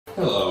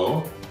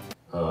Hello,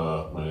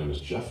 my name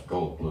is Jeff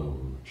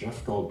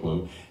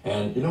Goldblum.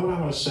 And you know what I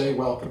want to say?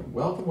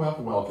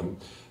 Welcome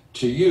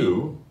to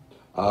you,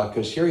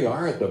 because here you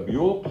are at the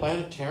Buhl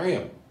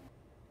Planetarium.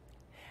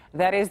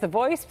 That is the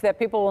voice that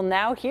people will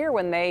now hear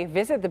when they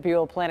visit the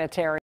Buhl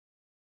Planetarium.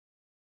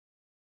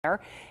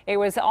 It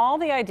was all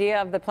the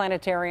idea of the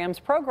planetarium's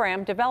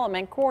program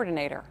development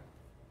coordinator.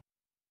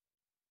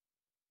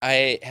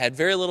 I had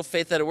very little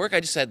faith that it would work. I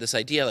just had this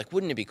idea, like,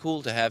 wouldn't it be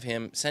cool to have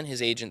him send his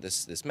agent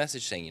this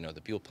message saying, you know, the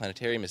Buhl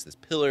Planetarium is this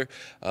pillar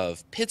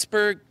of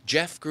Pittsburgh.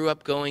 Jeff grew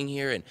up going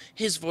here, and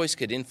his voice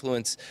could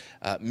influence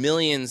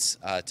millions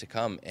to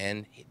come.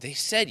 And they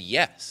said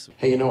yes.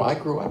 Hey, you know, I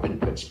grew up in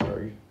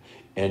Pittsburgh,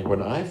 and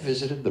when I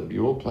visited the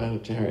Buhl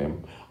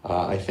Planetarium,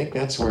 I think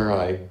that's where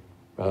I,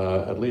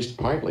 at least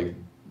partly,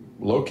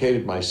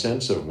 located my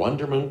sense of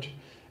wonderment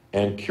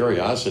and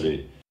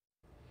curiosity.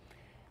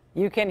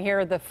 You can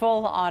hear the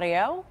full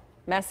audio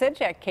message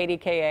at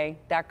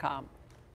KDKA.com.